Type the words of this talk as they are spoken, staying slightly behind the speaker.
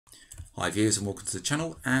Hi viewers and welcome to the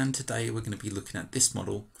channel, and today we're going to be looking at this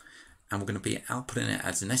model and we're going to be outputting it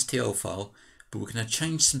as an STL file, but we're going to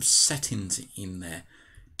change some settings in there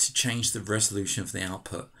to change the resolution of the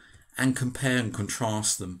output and compare and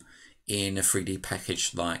contrast them in a 3D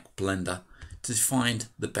package like Blender to find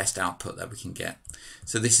the best output that we can get.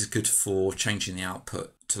 So this is good for changing the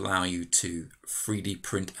output to allow you to 3D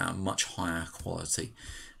print at a much higher quality.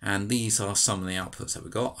 And these are some of the outputs that we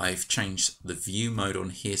got. I've changed the view mode on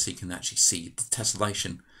here so you can actually see the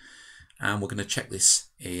tessellation. And we're going to check this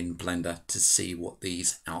in Blender to see what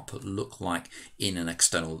these output look like in an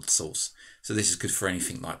external source. So this is good for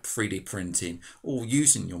anything like 3D printing or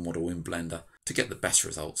using your model in Blender to get the best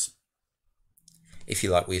results. If you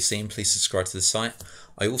like what you're seeing, please subscribe to the site.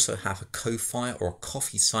 I also have a Ko-Fi or a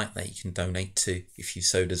coffee site that you can donate to if you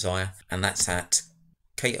so desire. And that's at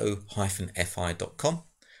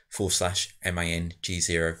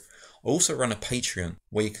ko-fi.com/MANG0. I also run a Patreon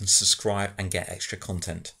where you can subscribe and get extra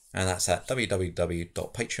content, and that's at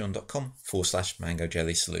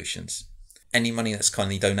www.patreon.com/MangoJellySolutions. Any money that's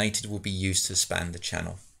kindly donated will be used to expand the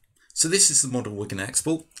channel. So this is the model we're going to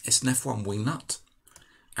export. It's an F1 wing nut,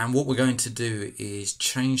 and what we're going to do is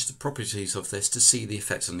change the properties of this to see the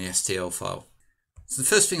effects on the STL file. So the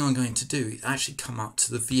first thing I'm going to do is actually come up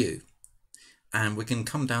to the view, and we can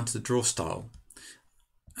come down to the draw style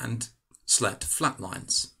and select flat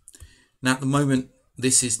lines. Now at the moment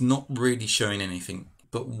this is not really showing anything,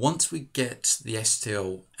 but once we get the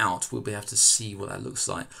STL out we'll be able to see what that looks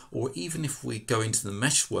like. Or even if we go into the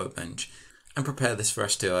mesh workbench and prepare this for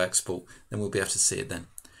STL export, then we'll be able to see it then.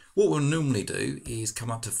 What we'll normally do is come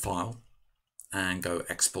up to File and go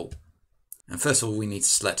Export. And first of all we need to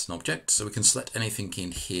select an object, so we can select anything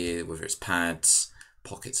in here, whether it's pads,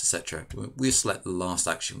 pockets, etc. We'll select the last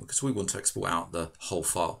action because we want to export out the whole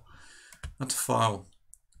file. Go to File,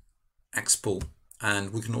 Export,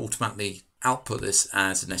 and we can automatically output this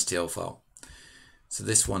as an STL file. So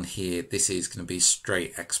this one here, this is going to be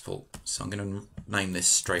straight export. So I'm going to name this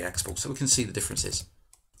straight export so we can see the differences.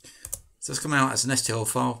 So it's come out as an STL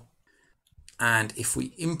file, and if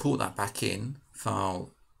we import that back in,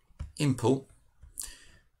 File, Import,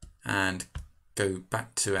 and go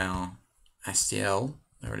back to our STL,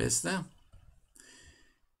 there it is there,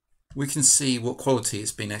 we can see what quality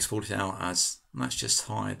it's been exported out as. And let's just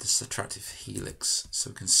hide the subtractive helix so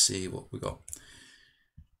we can see what we got.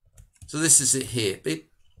 So this is it here. It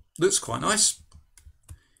looks quite nice.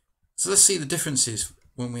 So let's see the differences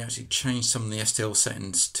when we actually change some of the STL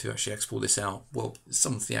settings to actually export this out. Well,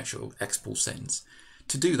 some of the actual export settings.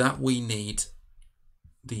 To do that we need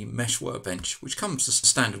the mesh workbench, which comes as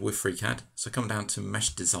standard with FreeCAD. So come down to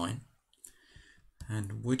mesh design,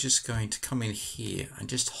 and we're just going to come in here and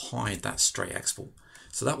just hide that straight export.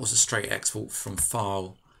 So that was a straight export from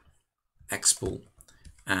File, Export,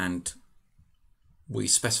 and we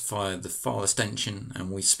specify the file extension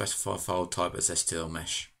and we specify file type as STL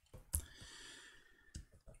mesh.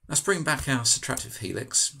 Let's bring back our subtractive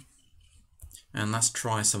helix and let's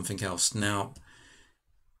try something else. Now,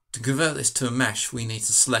 to convert this to a mesh, we need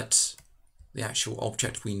to select the actual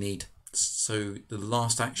object we need. So the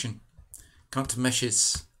last action, come to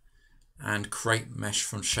meshes and create mesh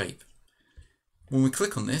from shape. When we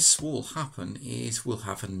click on this, what will happen is we'll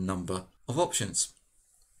have a number of options.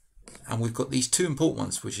 And we've got these two important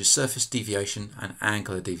ones, which is surface deviation and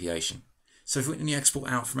angular deviation. So if when you export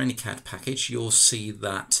out from any CAD package, you'll see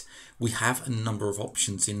that we have a number of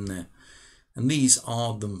options in there. And these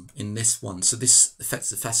are them in this one. So this affects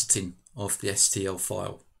the faceting of the STL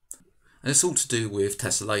file. And it's all to do with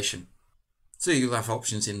tessellation. So you'll have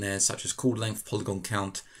options in there such as chord length, polygon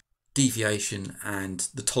count, deviation, and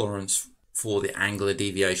the tolerance for the angular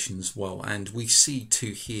deviation as well. And we see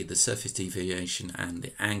two here, the surface deviation and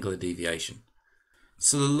the angular deviation.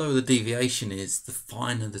 So the lower the deviation is, the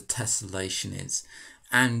finer the tessellation is.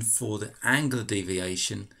 And for the angular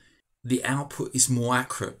deviation, the output is more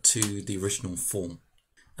accurate to the original form.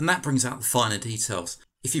 And that brings out the finer details.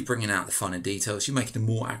 If you're bringing out the finer details, you're making a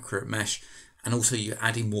more accurate mesh, and also you're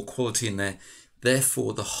adding more quality in there.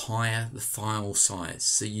 Therefore, the higher the file size.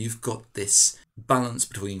 So you've got this balance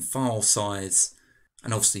between file size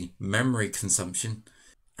and obviously memory consumption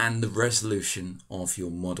and the resolution of your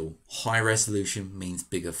model. High resolution means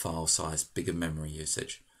bigger file size, bigger memory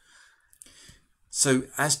usage. So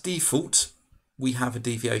as default, we have a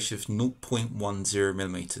deviation of 0.10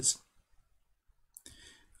 millimeters.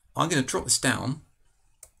 I'm going to drop this down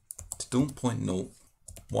to 0.01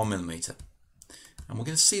 millimeter. And we're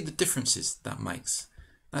going to see the differences that makes.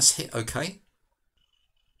 Let's hit OK.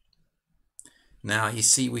 Now you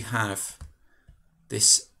see we have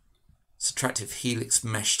this subtractive helix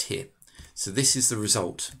meshed here. So this is the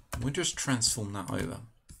result. we'll just transform that over.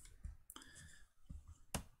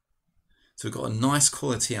 So we've got a nice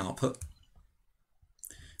quality output.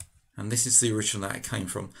 And this is the original that it came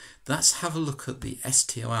from. Let's have a look at the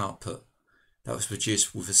STL output that was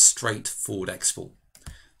produced with a straightforward export.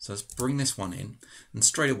 So let's bring this one in, and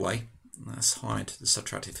straight away, let's hide the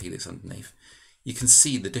subtractive helix underneath. You can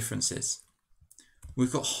see the differences.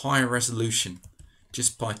 We've got higher resolution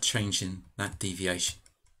just by changing that deviation.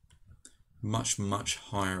 Much, much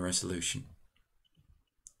higher resolution.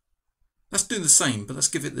 Let's do the same, but let's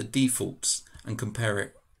give it the defaults and compare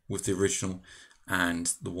it with the original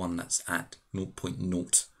and the one that's at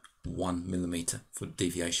 0.01 millimeter for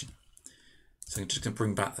deviation. So I'm just going to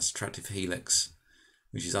bring back the subtractive helix,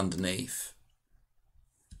 which is underneath,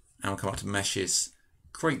 and we'll come up to meshes,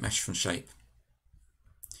 create mesh from shape,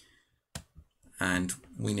 and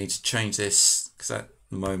we need to change this because at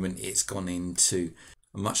the moment it's gone into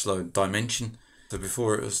a much lower dimension. So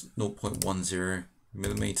before it was 0.10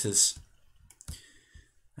 millimeters,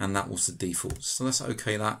 and that was the default. So let's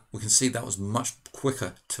OK that. We can see that was much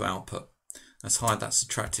quicker to output. Let's hide that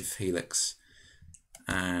subtractive helix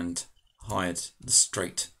and hide the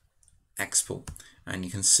straight export, and you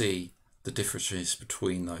can see the differences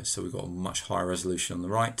between those. So we've got a much higher resolution on the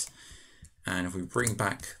right, and if we bring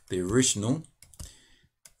back the original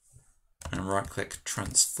and right click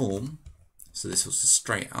transform, so this was the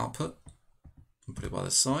straight output, and put it by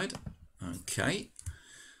the side. Okay,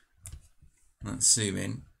 let's zoom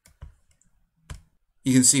in.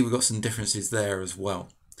 You can see we've got some differences there as well.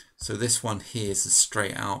 So this one here is the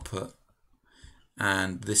straight output,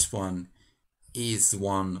 and this one is the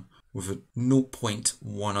one with a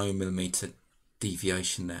 0.10 millimeter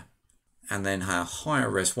deviation there. And then our higher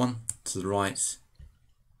res one to the right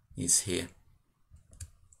is here.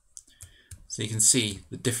 So you can see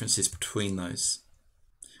the differences between those.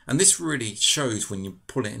 And this really shows when you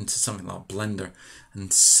pull it into something like Blender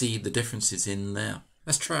and see the differences in there.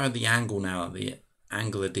 Let's try the angle now, the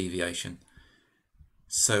angular deviation.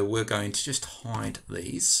 So we're going to just hide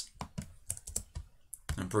these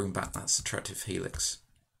and bring back that subtractive helix.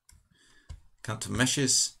 Come to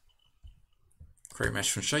meshes, create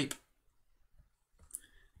mesh from shape,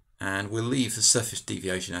 and we'll leave the surface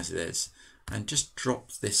deviation as it is and just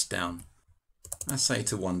drop this down, let's say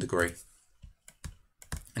to 1 degree,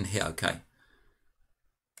 and hit OK.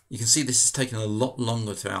 You can see this is taking a lot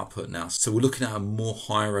longer to output now, so we're looking at a more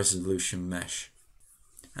high resolution mesh.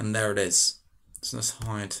 And there it is. So let's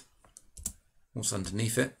hide what's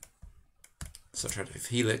underneath it, subtractive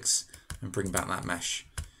helix, and bring back that mesh.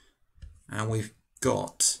 And we've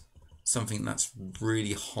got something that's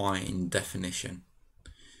really high in definition.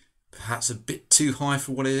 Perhaps a bit too high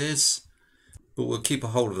for what it is, but we'll keep a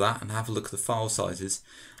hold of that and have a look at the file sizes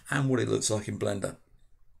and what it looks like in Blender.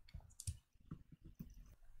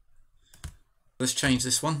 Let's change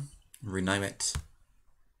this one, rename it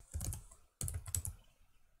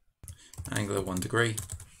angular 1 degree.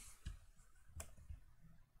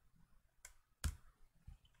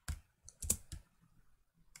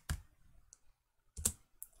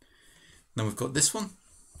 Then we've got this one.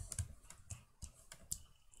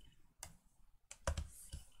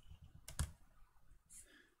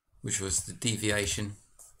 Which was the deviation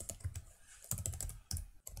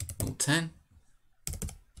 0.10.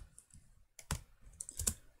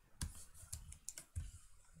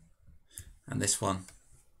 And this one,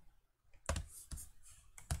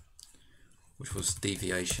 which was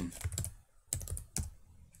deviation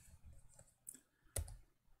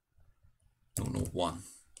 0.01.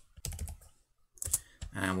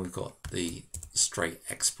 And we've got the straight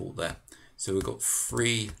export there. So we've got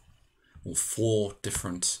 3 or 4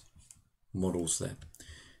 different models there.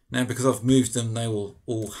 Now, because I've moved them, they will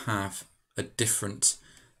all have a different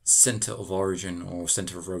center of origin or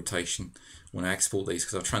center of rotation when I export these,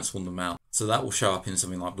 because I've transformed them out. So that will show up in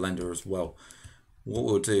something like Blender as well. What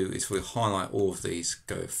we'll do is we'll highlight all of these,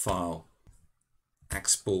 go File,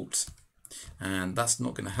 Export, and that's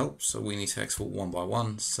not going to help. So we need to export one by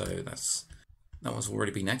one. So that one's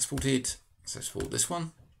already been exported. Let's export this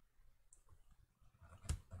one.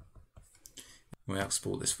 We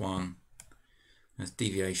export this one as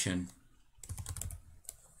deviation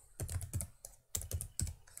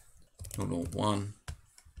 0.01,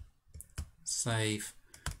 save,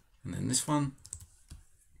 and then this one,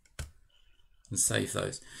 and save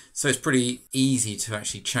those. So it's pretty easy to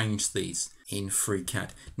actually change these in FreeCAD.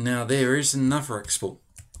 Now there is another export.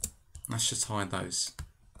 Let's just hide those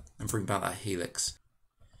and bring back that helix.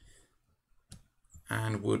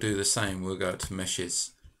 And we'll do the same. We'll go to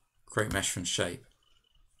meshes, create mesh from shape.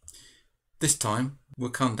 This time we'll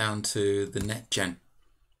come down to the net gen.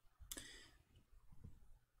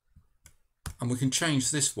 And we can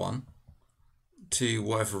change this one to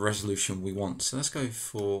whatever resolution we want. So let's go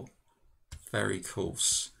for very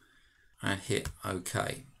coarse and hit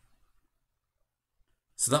OK.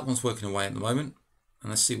 So that one's working away at the moment,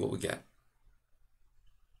 and let's see what we get.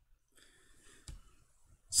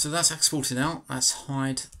 So that's exported out. Let's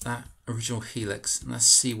hide that original helix and let's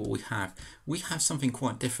see what we have. We have something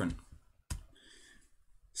quite different.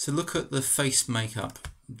 So look at the face makeup,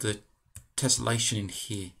 the tessellation in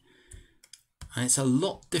here, and it's a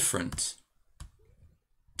lot different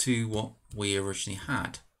to what we originally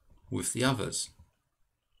had with the others.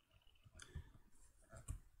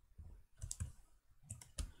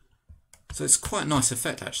 So it's quite a nice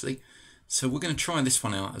effect actually. So we're going to try this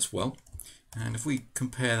one out as well. And if we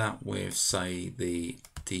compare that with, say, the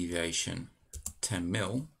deviation 10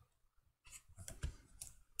 mil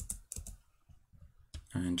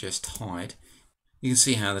and just hide, you can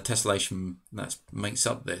see how the tessellation that makes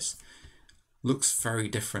up this looks very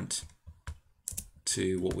different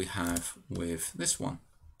to what we have with this one.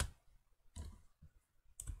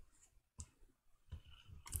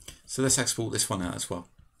 So let's export this one out as well.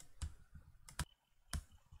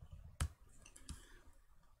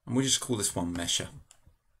 And we'll just call this one Mesher.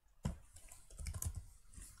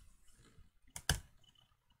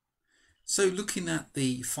 So looking at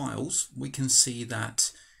the files, we can see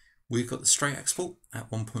that we've got the straight export at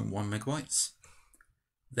 1.1 megabytes.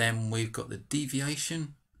 Then we've got the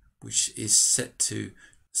deviation, which is set to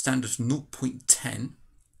standard 0.10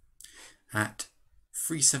 at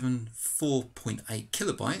 374.8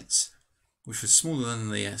 kilobytes, which was smaller than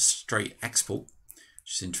the straight export,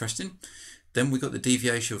 which is interesting. Then we got the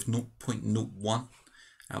deviation of 0.01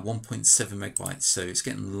 at 1.7 megabytes, so it's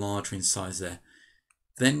getting larger in size there.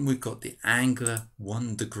 Then we've got the angular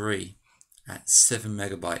 1 degree at 7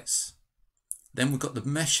 megabytes. Then we've got the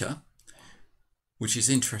mesher, which is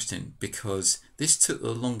interesting because this took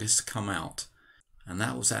the longest to come out, and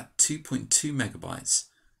that was at 2.2 megabytes.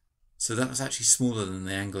 So that was actually smaller than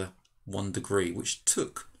the angular 1 degree, which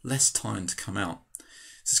took less time to come out.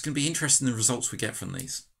 So it's going to be interesting the results we get from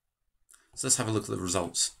these. So let's have a look at the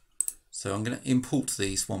results. So I'm going to import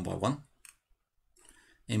these one by one.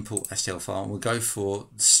 Import STL file, and we'll go for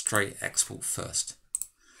the straight export first.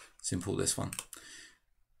 Let's import this one.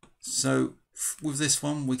 So with this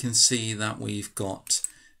one, we can see that we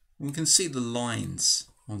can see the lines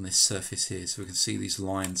on this surface here. So we can see these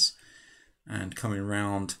lines, and coming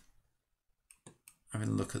around, having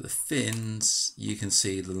a look at the fins, you can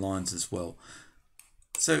see the lines as well.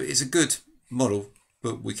 So it's a good model,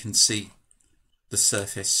 but we can see the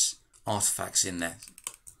surface artifacts in there.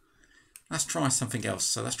 Let's try something else.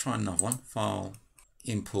 So let's try another one. File,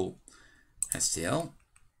 import STL,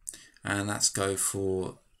 and let's go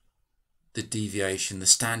for the deviation, the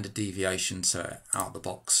standard deviation, so out of the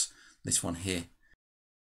box, this one here.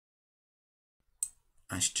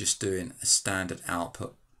 That's just doing a standard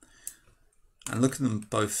output. And look at them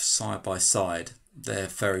both side by side, they're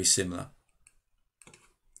very similar.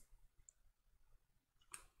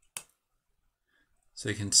 So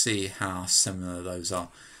you can see how similar those are.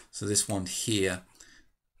 So this one here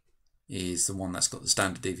is the one that's got the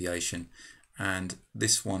standard deviation, and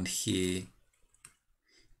this one here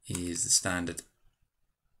is the standard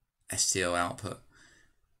STL output.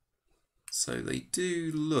 So they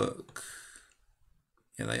do look,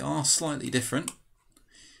 yeah, they are slightly different.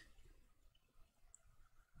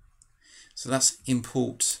 So let's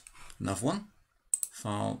import another one.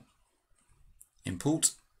 File,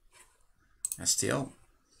 import STL.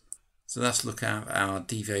 So let's look at our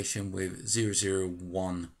deviation with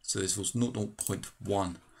 001. So this was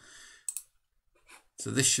 0.1.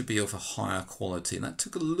 So this should be of a higher quality, and that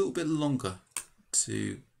took a little bit longer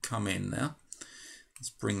to come in now. Let's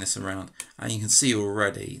bring this around, and you can see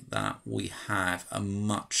already that we have a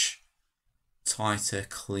much tighter,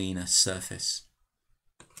 cleaner surface.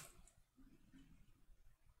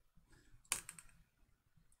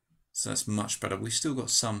 So that's much better. We've still got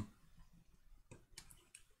some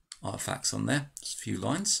artifacts on there, just a few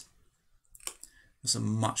lines. It's a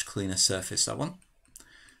much cleaner surface, that one.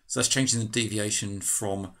 So that's changing the deviation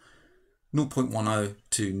from 0.10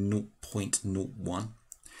 to 0.01.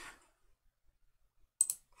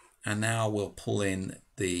 And now we'll pull in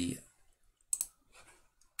the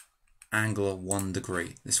angular 1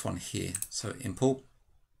 degree, this one here. So import.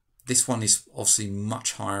 This one is obviously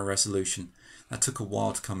much higher resolution. That took a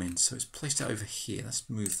while to come in, so it's placed it over here. Let's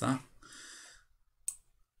move that.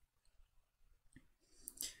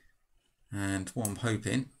 And what I'm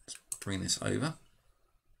hoping, let's bring this over.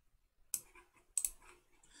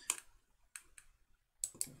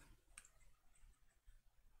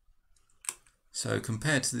 So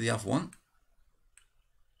compared to the other one,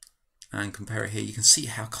 and compare it here, you can see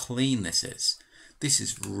how clean this is. This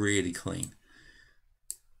is really clean.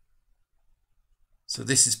 So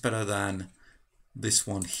this is better than this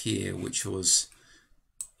one here, which was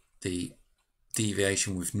the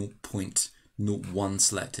deviation with 0.01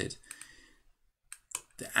 selected.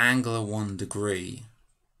 The angle of 1 degree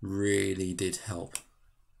really did help.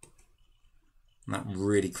 And that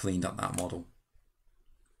really cleaned up that model.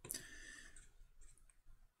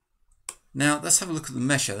 Now let's have a look at the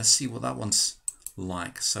measure. Let's see what that one's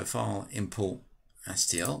like. So if I'll import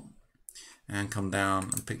STL and come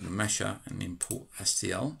down and pick the measure and import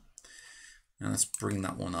STL, and let's bring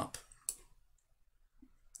that one up.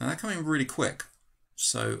 Now they're coming really quick,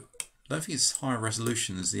 so I don't think it's higher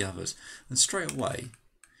resolution as the others. And straight away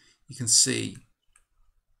you can see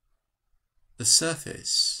the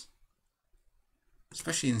surface,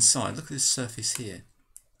 especially inside. Look at this surface here.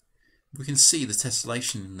 We can see the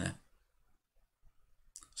tessellation in there.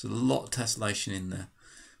 So a lot of tessellation in there.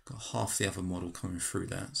 Got half the other model coming through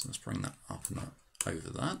there. So let's bring that up and up over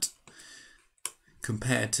that.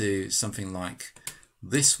 Compared to something like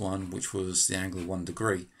this one, which was the angle of 1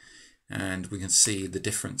 degree. And we can see the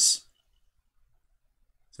difference.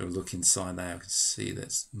 So look inside there, we can see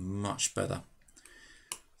that's much better.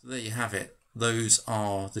 So there you have it. Those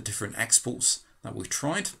are the different exports that we've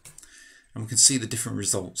tried. And we can see the different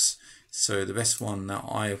results. So the best one that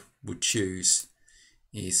I would choose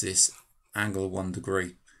is this angle of 1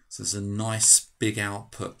 degree. So there's a nice big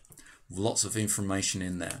output with lots of information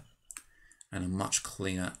in there and a much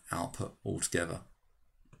cleaner output altogether.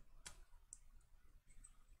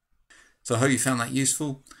 So I hope you found that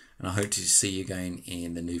useful, and I hope to see you again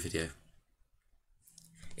in the new video.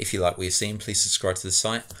 If you like what you're seeing, please subscribe to the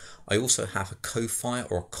site. I also have a Ko-Fi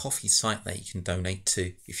or a coffee site that you can donate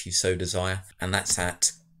to if you so desire, and that's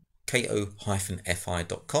at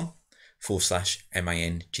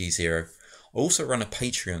ko-fi.com/MANG0. I also run a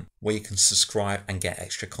Patreon where you can subscribe and get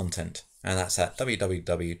extra content, and that's at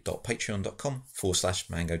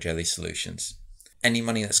www.patreon.com/MangoJellySolutions. Any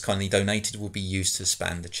money that's kindly donated will be used to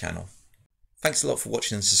expand the channel. Thanks a lot for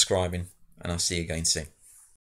watching and subscribing, and I'll see you again soon.